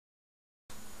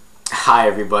Hi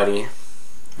everybody,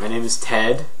 my name is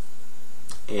Ted,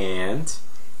 and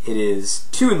it is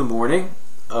 2 in the morning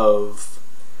of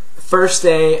the first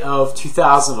day of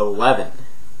 2011,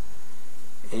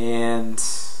 and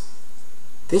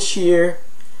this year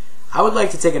I would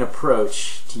like to take an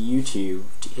approach to YouTube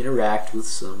to interact with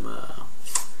some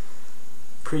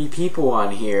pretty people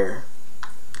on here.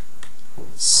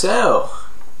 So,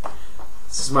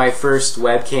 this is my first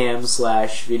webcam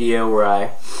 / video where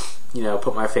I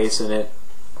put my face in it,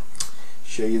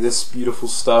 show you this beautiful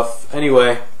stuff.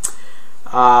 Anyway,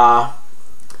 I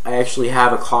actually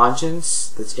have a conscience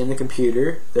that's in the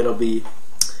computer that'll be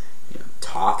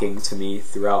talking to me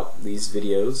throughout these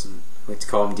videos, and I like to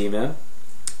call him D-Man.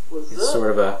 It's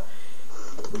sort of a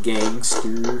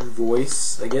gangster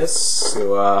voice, I guess.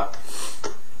 So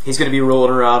he's going to be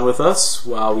rolling around with us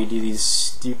while we do these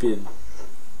stupid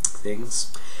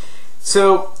things.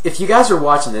 So, if you guys are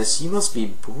watching this, you must be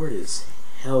bored as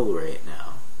hell right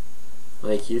now.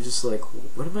 Like, you're just like,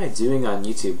 what am I doing on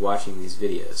YouTube watching these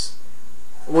videos?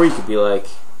 Or you could be like,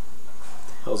 what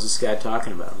the hell's this guy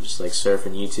talking about? I'm just like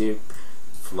surfing YouTube,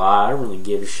 fly, I don't really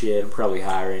give a shit, I'm probably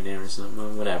high right now or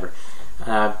something, whatever.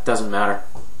 Doesn't matter.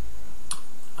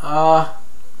 I'm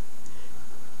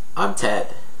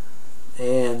Ted,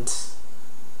 and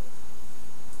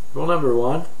rule number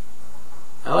 1,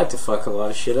 I like to fuck a lot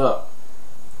of shit up.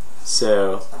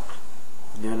 So,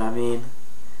 you know what I mean?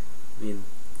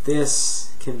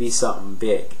 This can be something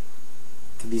big. It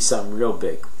can be something real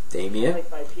big. Damien? Like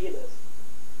my penis.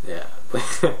 Yeah.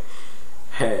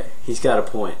 Hey, he's got a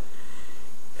point.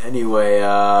 Anyway,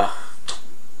 yeah,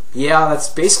 that's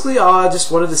basically all I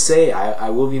just wanted to say. I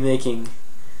will be making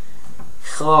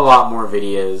a lot more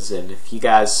videos, and if you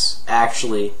guys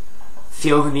actually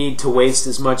feel the need to waste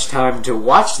as much time to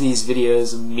watch these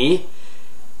videos of me,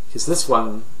 because this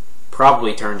one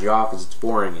probably turned you off because it's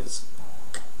boring as...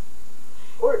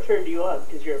 Or it turned you on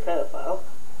because you're a pedophile.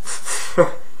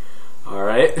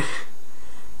 Alright.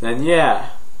 Then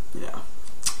yeah,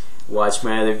 watch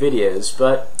my other videos.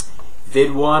 But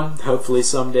vid 1, hopefully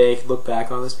someday I can look back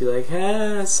on this and be like,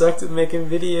 I sucked at making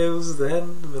videos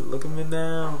then, but look at me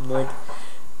now. I'm like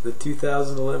the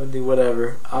 2011 do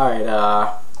whatever. Alright,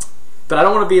 but I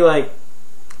don't want to be like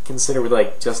considered with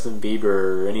like Justin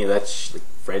Bieber or any of that like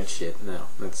Fred shit. No,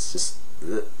 that's just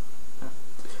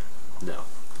no.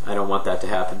 I don't want that to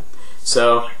happen.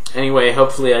 So anyway,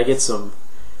 hopefully I get some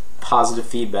positive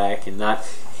feedback and not,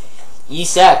 you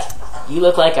suck, you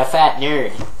look like a fat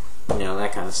nerd,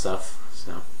 that kind of stuff.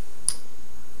 So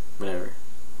whatever.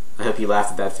 I hope you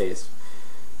laughed at that face.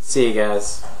 See you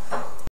guys.